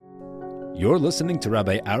You're listening to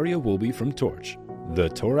Rabbi Aryeh Wolbe from Torch, the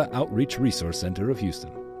Torah Outreach Resource Center of Houston.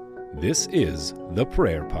 This is the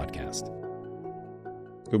Prayer Podcast.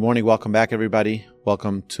 Good morning. Welcome back, everybody.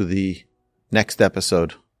 Welcome to the next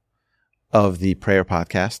episode of the Prayer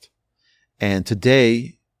Podcast. And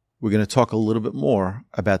today, we're going to talk a little bit more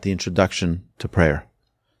about the introduction to prayer.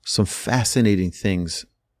 Some fascinating things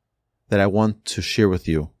that I want to share with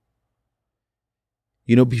you.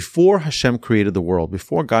 You know, before Hashem created the world,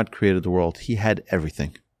 before God created the world, He had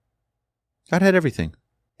everything. God had everything.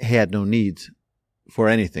 He had no need for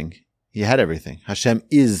anything. He had everything. Hashem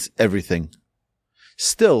is everything.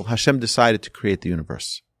 Still, Hashem decided to create the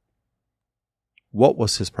universe. What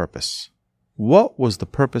was His purpose? What was the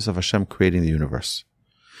purpose of Hashem creating the universe?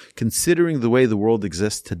 Considering the way the world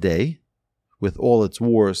exists today, with all its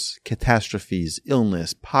wars, catastrophes,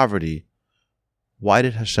 illness, poverty, why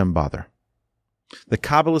did Hashem bother? The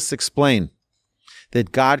Kabbalists explain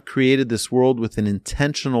that God created this world with an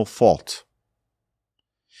intentional fault.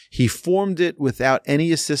 He formed it without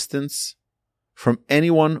any assistance from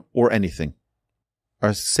anyone or anything.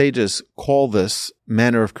 Our sages call this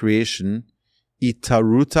manner of creation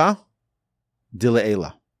Itaruta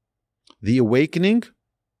Dile'ela, the awakening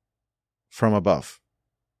from above.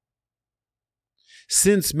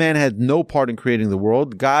 Since man had no part in creating the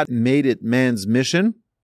world, God made it man's mission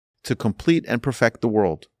to complete and perfect the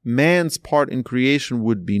world. Man's part in creation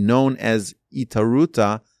would be known as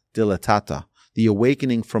Itaruta Dilatata, the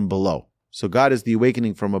awakening from below. So God is the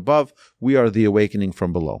awakening from above, we are the awakening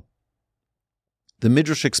from below. The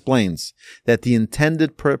Midrash explains that the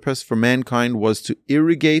intended purpose for mankind was to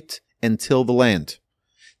irrigate and till the land,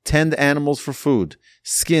 tend animals for food,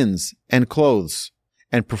 skins and clothes,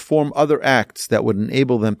 and perform other acts that would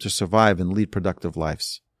enable them to survive and lead productive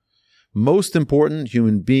lives. Most important,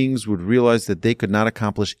 human beings would realize that they could not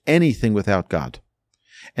accomplish anything without God,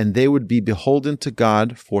 and they would be beholden to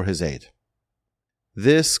God for His aid.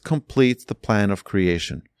 This completes the plan of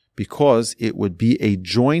creation, because it would be a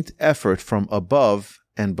joint effort from above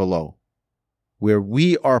and below, where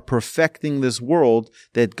we are perfecting this world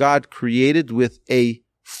that God created with a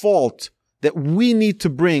fault that we need to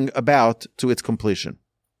bring about to its completion.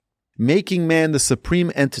 Making man the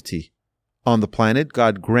supreme entity on the planet,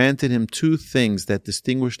 God granted him two things that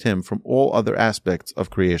distinguished him from all other aspects of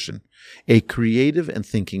creation: a creative and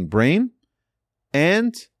thinking brain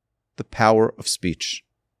and the power of speech.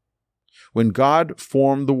 When God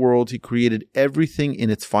formed the world, He created everything in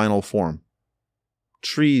its final form.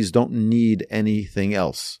 Trees don't need anything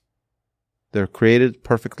else. They're created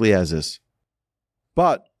perfectly as is.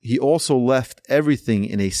 But He also left everything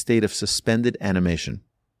in a state of suspended animation.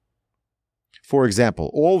 For example,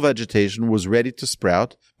 all vegetation was ready to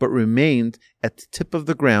sprout, but remained at the tip of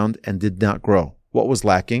the ground and did not grow. What was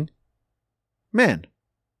lacking? Man.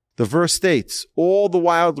 The verse states, all the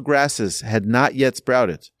wild grasses had not yet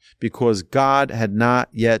sprouted, because God had not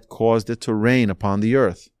yet caused it to rain upon the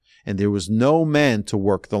earth, and there was no man to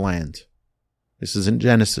work the land. This is in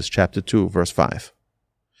Genesis chapter 2, verse 5.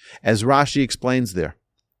 As Rashi explains there,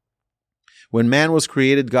 when man was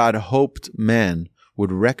created, God hoped man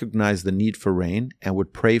would recognize the need for rain and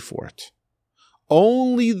would pray for it.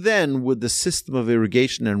 Only then would the system of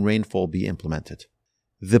irrigation and rainfall be implemented.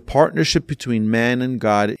 The partnership between man and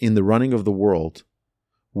God in the running of the world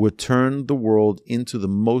would turn the world into the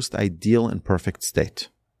most ideal and perfect state.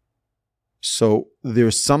 So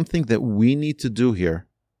there's something that we need to do here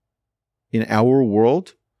in our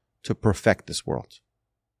world to perfect this world.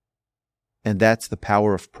 And that's the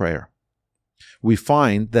power of prayer. We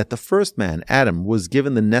find that the first man, Adam, was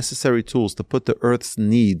given the necessary tools to put the earth's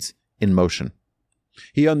needs in motion.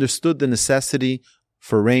 He understood the necessity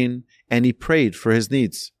for rain, and he prayed for his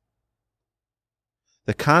needs.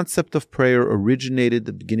 The concept of prayer originated at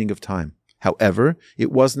the beginning of time. However,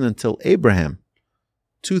 it wasn't until Abraham,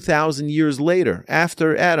 2,000 years later,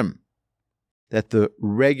 after Adam, that the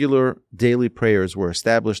regular daily prayers were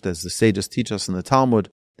established, as the sages teach us in the Talmud,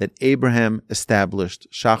 that Abraham established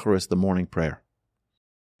Shacharis, the morning prayer.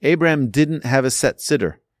 Abraham didn't have a set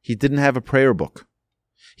siddur. He didn't have a prayer book.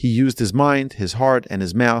 He used his mind, his heart, and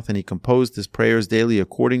his mouth, and he composed his prayers daily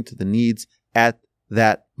according to the needs at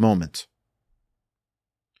that moment.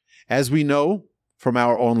 As we know from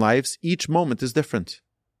our own lives, each moment is different.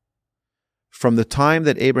 From the time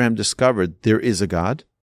that Abraham discovered there is a God,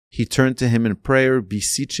 he turned to Him in prayer,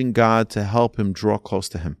 beseeching God to help him draw close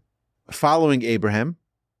to Him. Following Abraham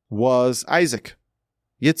was Isaac,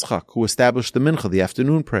 Yitzchak, who established the Mincha, the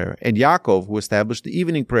afternoon prayer, and Yaakov, who established the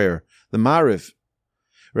evening prayer, the Mariv.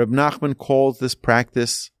 Reb Nachman calls this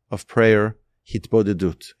practice of prayer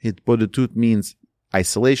hitbodedut. Hitbodedut means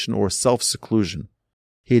isolation or self-seclusion.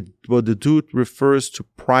 Hitbodedut refers to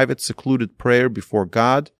private, secluded prayer before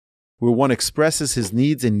God, where one expresses his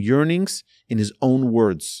needs and yearnings in his own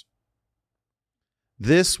words.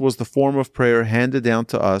 This was the form of prayer handed down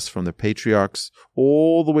to us from the patriarchs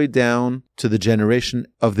all the way down to the generation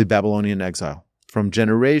of the Babylonian exile, from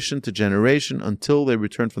generation to generation until they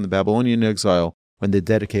returned from the Babylonian exile when they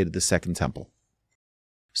dedicated the Second Temple.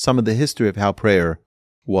 Some of the history of how prayer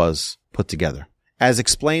was put together. As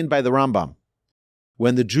explained by the Rambam,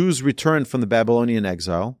 when the Jews returned from the Babylonian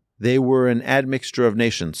exile, they were an admixture of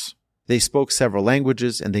nations. They spoke several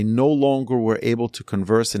languages, and they no longer were able to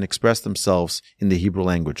converse and express themselves in the Hebrew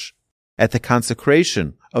language. At the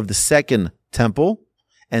consecration of the Second Temple,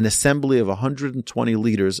 an assembly of 120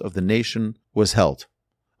 leaders of the nation was held.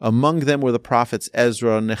 Among them were the prophets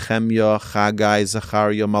Ezra, Nehemiah, Haggai,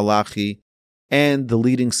 Zechariah, Malachi, and the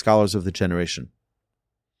leading scholars of the generation.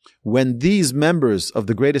 When these members of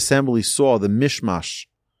the great assembly saw the mishmash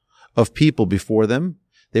of people before them,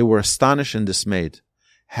 they were astonished and dismayed.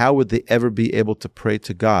 How would they ever be able to pray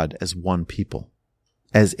to God as one people,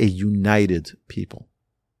 as a united people?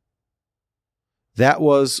 That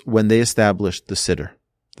was when they established the Siddur,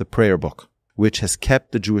 the prayer book, which has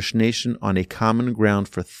kept the Jewish nation on a common ground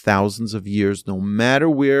for thousands of years, no matter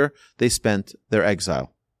where they spent their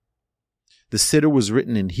exile. The Siddur was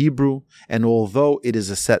written in Hebrew, and although it is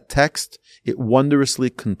a set text, it wondrously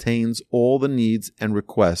contains all the needs and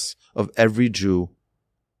requests of every Jew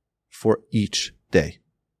for each day.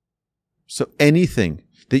 So anything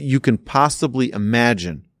that you can possibly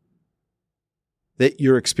imagine that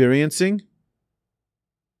you're experiencing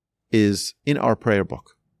is in our prayer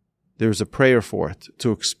book. There's a prayer for it,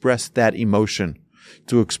 to express that emotion,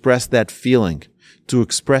 to express that feeling, to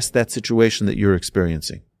express that situation that you're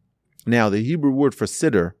experiencing. Now, the Hebrew word for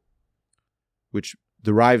siddur, which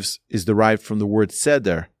is derived from the word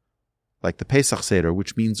seder, like the Pesach Seder,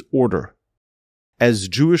 which means order. As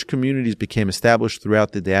Jewish communities became established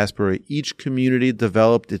throughout the diaspora, each community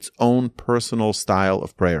developed its own personal style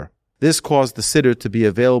of prayer. This caused the siddur to be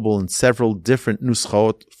available in several different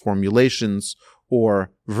nuschot, formulations,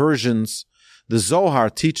 or versions. The Zohar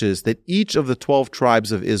teaches that each of the 12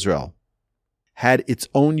 tribes of Israel had its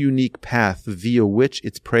own unique path via which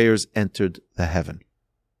its prayers entered the heaven.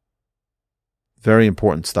 Very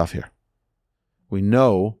important stuff here. We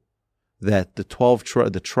know that the 12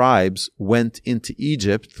 tribes went into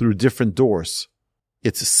Egypt through different doors.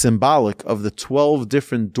 It's symbolic of the 12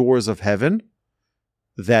 different doors of heaven,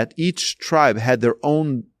 that each tribe had their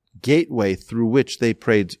own gateway through which they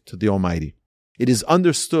prayed to the Almighty. It is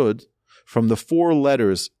understood from the 4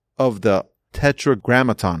 letters of the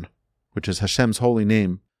Tetragrammaton, which is Hashem's holy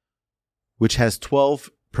name, which has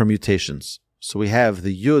 12 permutations. So we have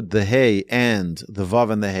the Yud, the Hey, and the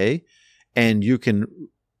Vav and the Hey, and you can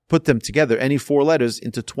put them together, any 4 letters,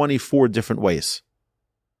 into 24 different ways.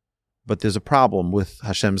 But there's a problem with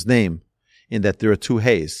Hashem's name in that there are 2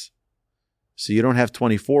 Heys. So you don't have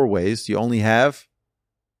 24 ways, you only have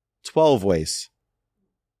 12 ways.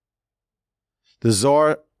 The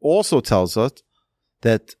Zohar also tells us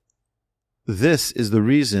that this is the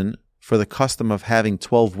reason for the custom of having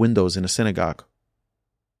 12 windows in a synagogue.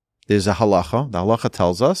 There's a halacha. The halacha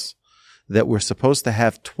tells us that we're supposed to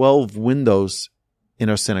have 12 windows in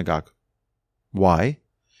our synagogue. Why?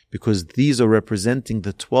 Because these are representing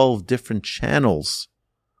the 12 different channels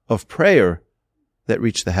of prayer that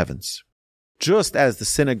reach the heavens. Just as the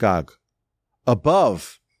synagogue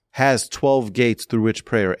above has 12 gates through which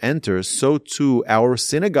prayer enters, so too our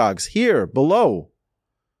synagogues here below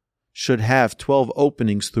should have 12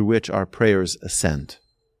 openings through which our prayers ascend.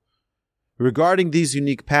 Regarding these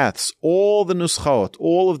unique paths, all the nuschot,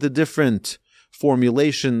 all of the different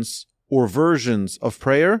formulations or versions of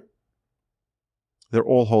prayer, they're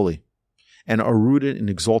all holy and are rooted in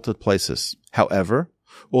exalted places. However,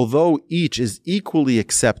 although each is equally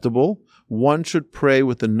acceptable, one should pray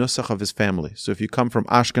with the nusach of his family. So if you come from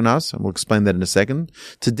Ashkenaz, and we'll explain that in a second,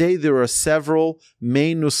 today there are several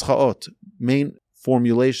main nuschaot, main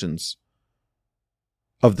formulations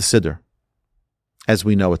of the Siddur, as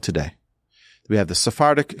we know it today. We have the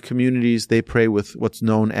Sephardic communities, they pray with what's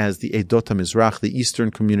known as the Edot HaMizrach, the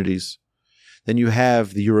Eastern communities. Then you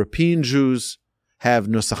have the European Jews, have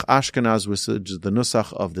Nusach Ashkenaz, which is the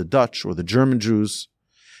Nusach of the Dutch or the German Jews.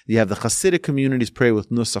 You have the Hasidic communities pray with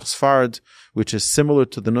Nusach Sfard, which is similar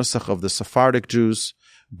to the Nusach of the Sephardic Jews,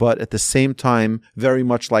 but at the same time, very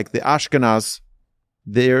much like the Ashkenaz,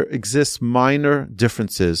 there exists minor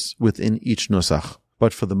differences within each Nusach.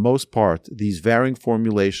 But for the most part, these varying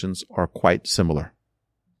formulations are quite similar.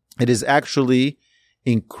 It is actually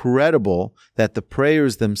incredible that the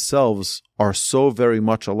prayers themselves are so very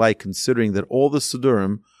much alike, considering that all the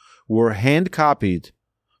Siddurim were hand-copied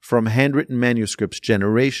from handwritten manuscripts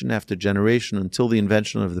generation after generation until the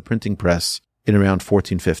invention of the printing press in around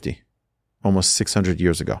 1450, almost 600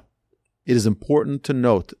 years ago. It is important to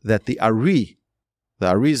note that the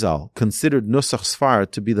Arizal, considered Nusach Sfar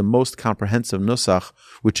to be the most comprehensive Nusach,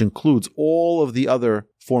 which includes all of the other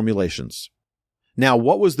formulations. Now,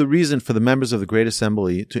 what was the reason for the members of the Great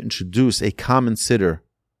Assembly to introduce a common siddur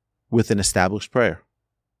with an established prayer?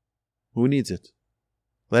 Who needs it?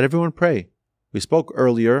 Let everyone pray. We spoke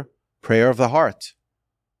earlier, prayer of the heart.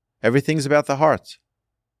 Everything's about the heart.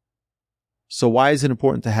 So why is it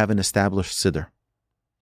important to have an established siddur?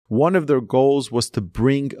 One of their goals was to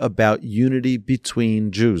bring about unity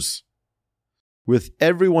between Jews. With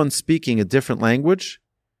everyone speaking a different language,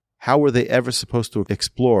 how were they ever supposed to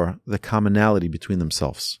explore the commonality between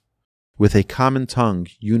themselves? With a common tongue,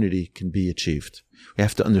 unity can be achieved. We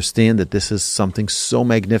have to understand that this is something so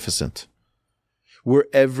magnificent.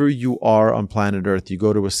 Wherever you are on planet Earth, you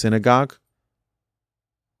go to a synagogue,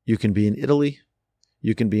 you can be in Italy,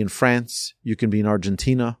 you can be in France, you can be in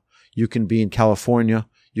Argentina, you can be in California,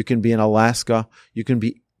 you can be in Alaska, you can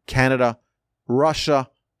be Canada, Russia,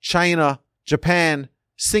 China, Japan,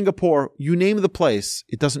 Singapore, you name the place,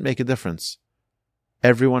 it doesn't make a difference.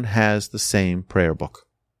 Everyone has the same prayer book.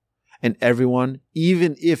 And everyone,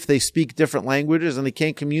 even if they speak different languages and they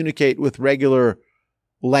can't communicate with regular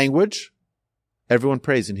language, everyone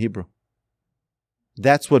prays in Hebrew.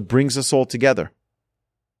 That's what brings us all together.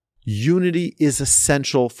 Unity is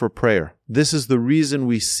essential for prayer. This is the reason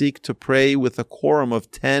we seek to pray with a quorum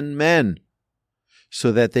of 10 men,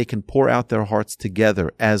 so that they can pour out their hearts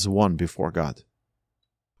together as one before God.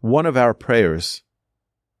 One of our prayers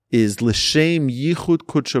is L'shem yichud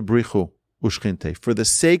kudsha brichu ushchinte, for the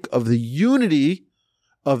sake of the unity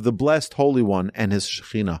of the blessed Holy One and His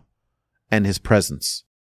Shekhinah and His presence.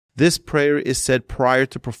 This prayer is said prior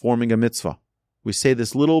to performing a mitzvah. We say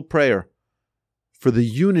this little prayer for the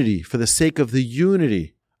unity, for the sake of the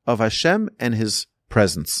unity of Hashem and His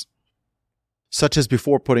presence. Such as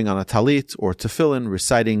before putting on a talit or tefillin,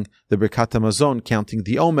 reciting the Birkat HaMazon, counting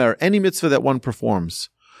the Omer, any mitzvah that one performs.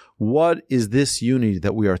 What is this unity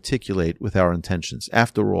that we articulate with our intentions?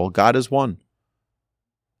 After all, God is one.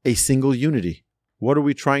 A single unity. What are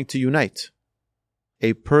we trying to unite?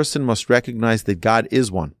 A person must recognize that God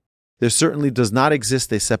is one. There certainly does not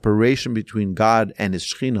exist a separation between God and His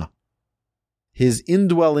Shekhinah, His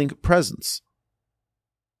indwelling presence.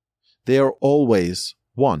 They are always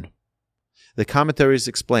one. The commentaries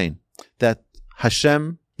explain that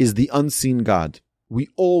Hashem is the unseen God. We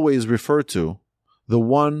always refer to the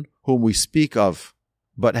one whom we speak of,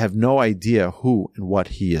 but have no idea who and what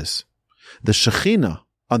He is. The Shekhinah,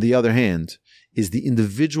 on the other hand, is the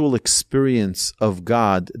individual experience of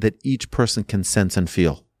God that each person can sense and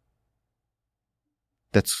feel.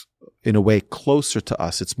 That's, in a way, closer to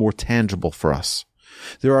us. It's more tangible for us.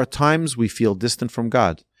 There are times we feel distant from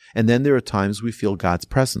God, and then there are times we feel God's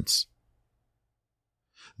presence.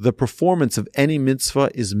 The performance of any mitzvah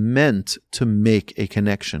is meant to make a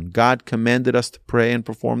connection. God commanded us to pray and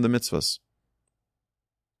perform the mitzvahs.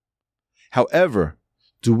 However,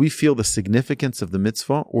 do we feel the significance of the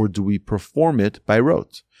mitzvah, or do we perform it by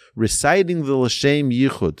rote? Reciting the L'shem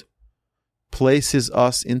Yichud places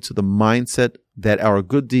us into the mindset that our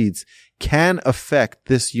good deeds can affect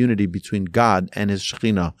this unity between God and His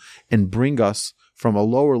Shekhinah and bring us from a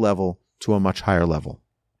lower level to a much higher level.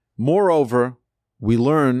 Moreover, we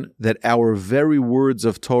learn that our very words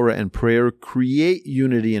of Torah and prayer create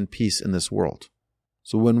unity and peace in this world.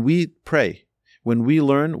 So when we pray, when we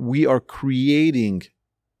learn, we are creating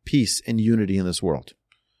peace and unity in this world.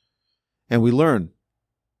 And we learn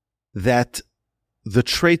that the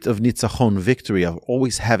trait of nitzachon, victory, of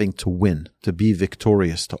always having to win, to be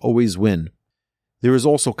victorious, to always win, there is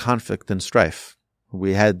also conflict and strife.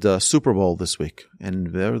 We had Super Bowl this week,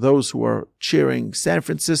 and there are those who are cheering San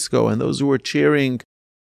Francisco and those who are cheering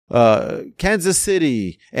Kansas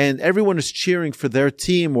City, and everyone is cheering for their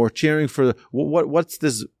team or cheering for what's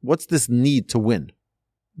this need to win?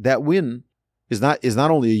 That win is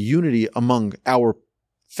not only a unity among our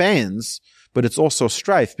fans, but it's also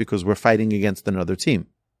strife because we're fighting against another team.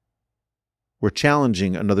 We're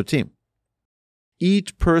challenging another team.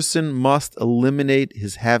 Each person must eliminate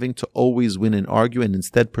his having to always win and argue and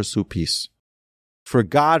instead pursue peace. For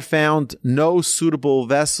God found no suitable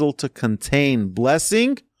vessel to contain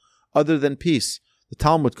blessing other than peace. The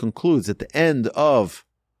Talmud concludes at the end of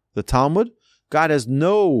the Talmud, God has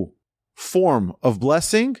no form of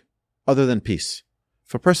blessing other than peace.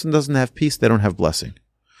 If a person doesn't have peace, they don't have blessing.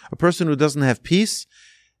 A person who doesn't have peace,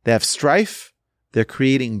 they have strife, they're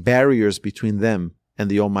creating barriers between them and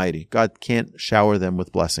the Almighty. God can't shower them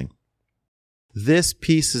with blessing. This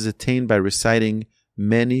peace is attained by reciting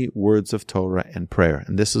many words of Torah and prayer.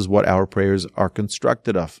 And this is what our prayers are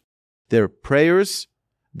constructed of. They're prayers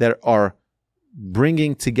that are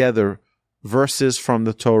bringing together verses from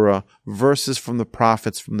the Torah, verses from the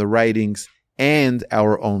prophets, from the writings, and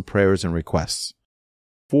our own prayers and requests.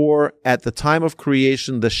 For at the time of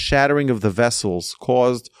creation, the shattering of the vessels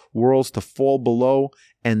caused worlds to fall below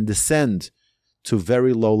and descend to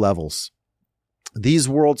very low levels. These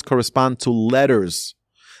worlds correspond to letters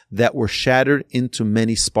that were shattered into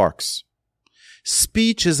many sparks.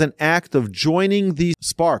 Speech is an act of joining these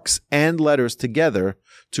sparks and letters together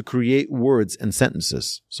to create words and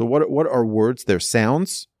sentences. So what are words? They're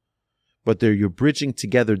sounds, but you're bridging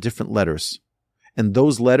together different letters. And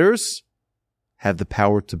those letters have the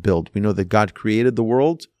power to build. We know that God created the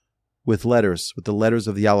world with letters, with the letters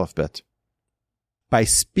of the alphabet. By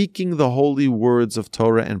speaking the holy words of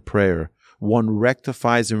Torah and prayer, one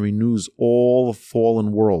rectifies and renews all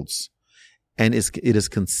fallen worlds, and it is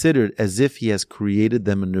considered as if he has created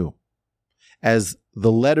them anew. As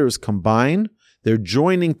the letters combine, their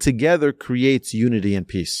joining together creates unity and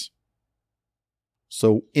peace.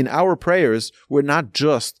 So in our prayers, we're not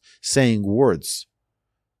just saying words.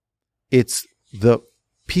 It's the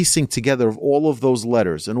piecing together of all of those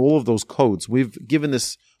letters and all of those codes. We've given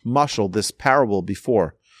this mashal, this parable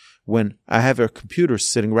before. When I have a computer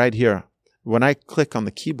sitting right here, when I click on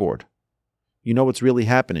the keyboard, you know what's really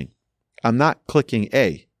happening. I'm not clicking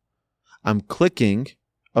A. I'm clicking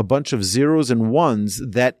a bunch of zeros and ones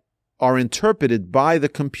that are interpreted by the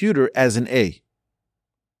computer as an A.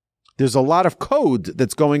 There's a lot of code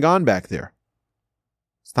that's going on back there.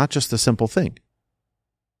 It's not just a simple thing.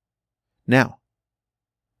 Now,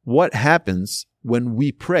 what happens when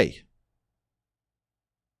we pray?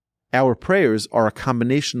 Our prayers are a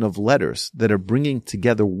combination of letters that are bringing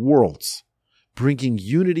together worlds, bringing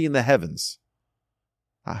unity in the heavens.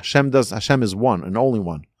 Hashem is one and only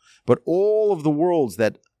one. But all of the worlds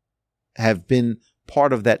that have been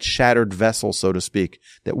part of that shattered vessel, so to speak,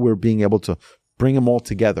 that we're being able to bring them all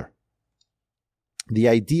together. The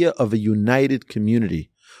idea of a united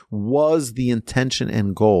community was the intention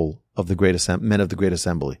and goal of the men of the Great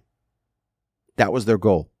Assembly. That was their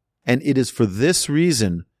goal. And it is for this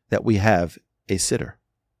reason that we have a siddur,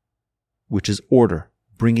 which is order,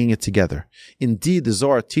 bringing it together. Indeed, the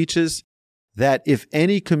Zohar teaches that if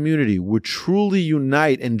any community would truly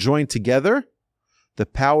unite and join together, the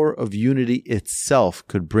power of unity itself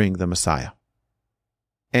could bring the Messiah.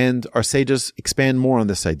 And our sages expand more on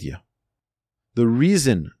this idea. The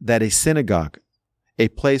reason that a synagogue, a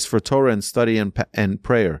place for Torah and study and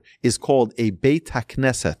prayer, is called a Beit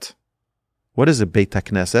HaKnesset. What is a Beit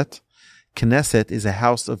HaKnesset? Knesset is a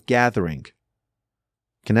house of gathering.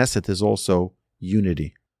 Knesset is also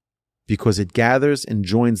unity, because it gathers and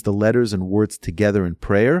joins the letters and words together in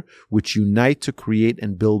prayer, which unite to create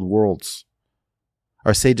and build worlds.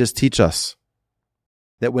 Our sages teach us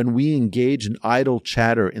that when we engage in idle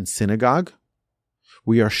chatter in synagogue,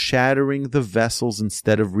 we are shattering the vessels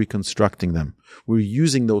instead of reconstructing them. We're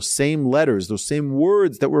using those same letters, those same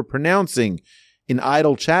words that we're pronouncing in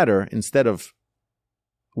idle chatter instead of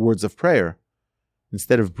words of prayer.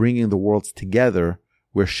 Instead of bringing the worlds together,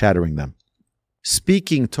 we're shattering them.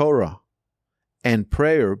 Speaking Torah and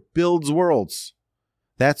prayer builds worlds.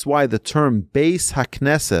 That's why the term Beis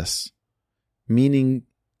HaKnesses, meaning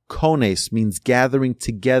kones, means gathering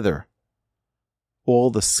together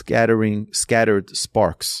all the scattered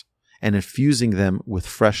sparks and infusing them with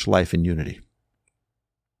fresh life and unity.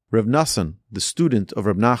 Rav Nassan, the student of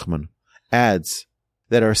Rav Nachman, adds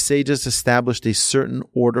that our sages established a certain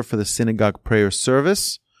order for the synagogue prayer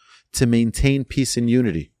service to maintain peace and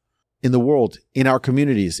unity in the world, in our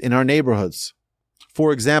communities, in our neighborhoods.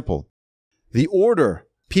 For example, the order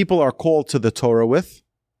people are called to the Torah with,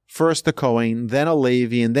 first a Kohen, then a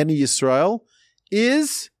Levi, and then a Yisrael,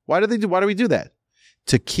 is, why do we do that?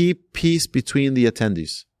 To keep peace between the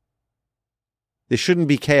attendees. There shouldn't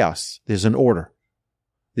be chaos. There's an order.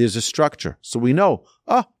 There's a structure. So we know,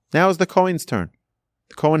 now is the Kohen's turn.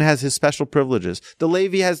 The Kohen has his special privileges. The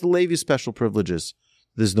Levi has the Levi's special privileges.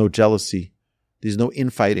 There's no jealousy. There's no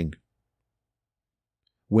infighting.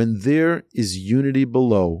 When there is unity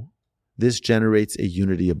below, this generates a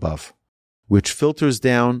unity above, which filters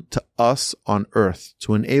down to us on earth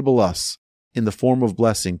to enable us in the form of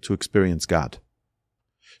blessing to experience God.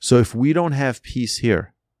 So if we don't have peace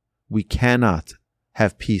here, we cannot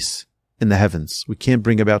have peace in the heavens. We can't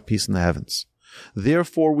bring about peace in the heavens.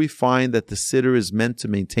 Therefore, we find that the Siddur is meant to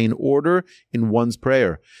maintain order in one's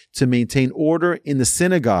prayer, to maintain order in the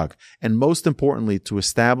synagogue, and most importantly, to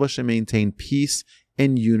establish and maintain peace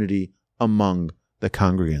and unity among the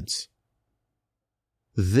congregants.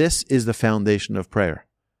 This is the foundation of prayer.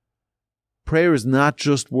 Prayer is not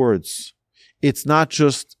just words. It's not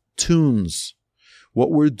just tunes.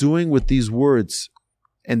 What we're doing with these words,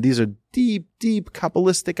 and these are deep, deep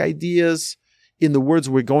Kabbalistic ideas in the words,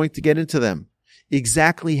 we're going to get into them.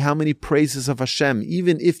 Exactly how many praises of Hashem,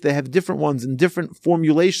 even if they have different ones in different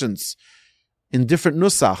formulations, in different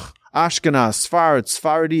nusach, Ashkenaz, Sfard,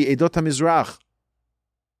 Sfardi, Edot HaMizrach.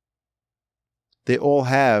 They all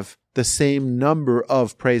have the same number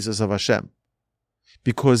of praises of Hashem.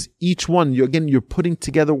 Because each one, you're putting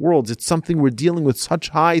together worlds. It's something we're dealing with such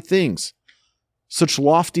high things, such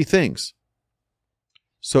lofty things.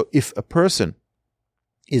 So if a person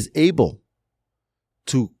is able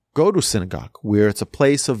to go to synagogue, where it's a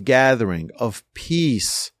place of gathering, of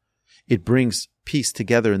peace, it brings peace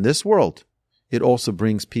together in this world. It also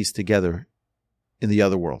brings peace together in the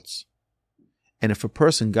other worlds. And if a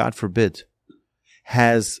person, God forbid,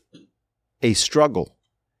 has a struggle,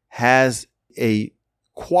 has a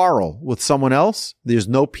quarrel with someone else, there's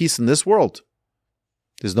no peace in this world.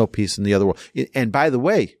 There's no peace in the other world. And by the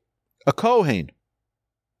way, a Kohen,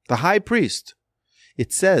 the high priest,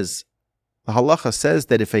 it says, the halacha says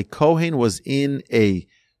that if a Kohen was in a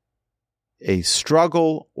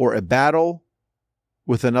struggle or a battle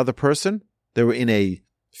with another person, they were in a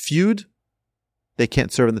feud, they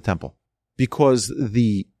can't serve in the temple. Because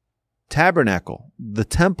the tabernacle, the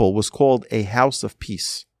temple, was called a house of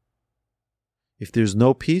peace. If there's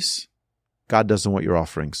no peace, God doesn't want your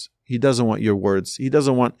offerings. He doesn't want your words.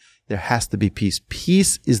 There has to be peace.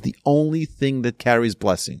 Peace is the only thing that carries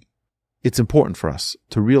blessing. It's important for us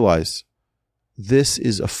to realize this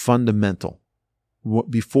is a fundamental.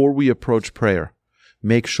 Before we approach prayer,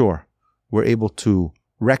 make sure we're able to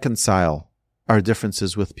reconcile our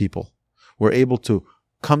differences with people. We're able to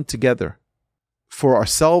come together for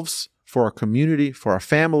ourselves, for our community, for our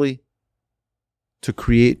family, to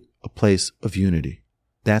create a place of unity.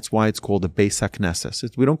 That's why it's called a Beis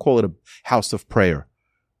HaKnesses. We don't call it a house of prayer.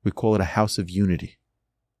 We call it a house of unity,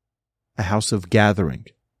 a house of gathering.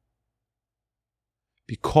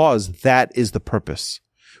 Because that is the purpose.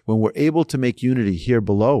 When we're able to make unity here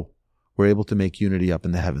below, we're able to make unity up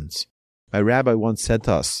in the heavens. My rabbi once said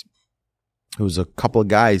to us, there was a couple of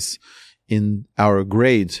guys in our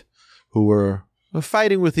grade who were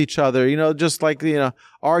fighting with each other,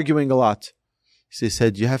 arguing a lot. He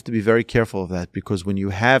said, you have to be very careful of that, because when you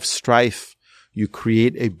have strife, you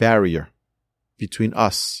create a barrier between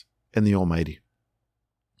us and the Almighty.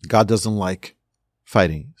 God doesn't like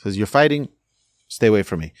fighting. He says, you're fighting, stay away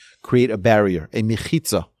from me. Create a barrier, a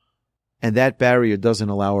mechitza. And that barrier doesn't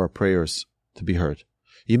allow our prayers to be heard.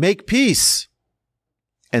 You make peace,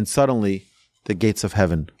 and suddenly the gates of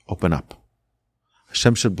heaven open up.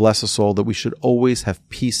 Hashem should bless us all, that we should always have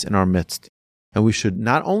peace in our midst. And we should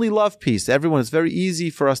not only love peace. It's very easy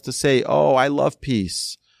for us to say, oh, I love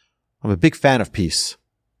peace. I'm a big fan of peace.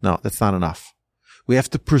 No, that's not enough. We have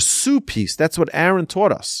to pursue peace. That's what Aaron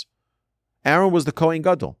taught us. Aaron was the Kohen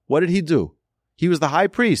Gadol. What did he do? He was the high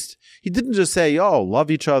priest. He didn't just say, oh, love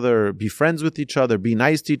each other, be friends with each other, be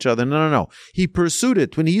nice to each other. No. He pursued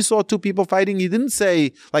it. When he saw two people fighting, he didn't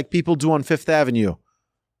say, like people do on Fifth Avenue,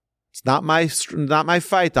 it's not my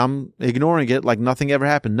fight. I'm ignoring it like nothing ever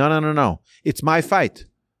happened. No. It's my fight.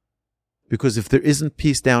 Because if there isn't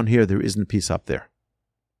peace down here, there isn't peace up there.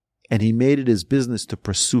 And he made it his business to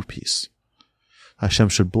pursue peace. Hashem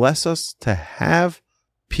should bless us to have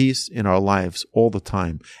peace in our lives all the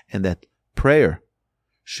time. And that prayer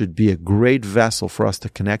should be a great vessel for us to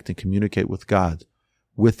connect and communicate with God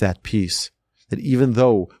with that peace. That even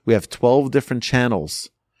though we have 12 different channels,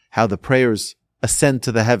 how the prayers ascend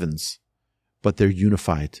to the heavens, but they're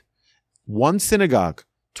unified. One synagogue,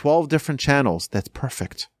 12 different channels, that's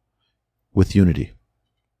perfect with unity.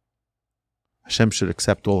 Hashem should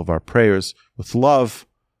accept all of our prayers with love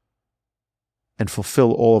and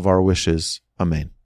fulfill all of our wishes. Amen.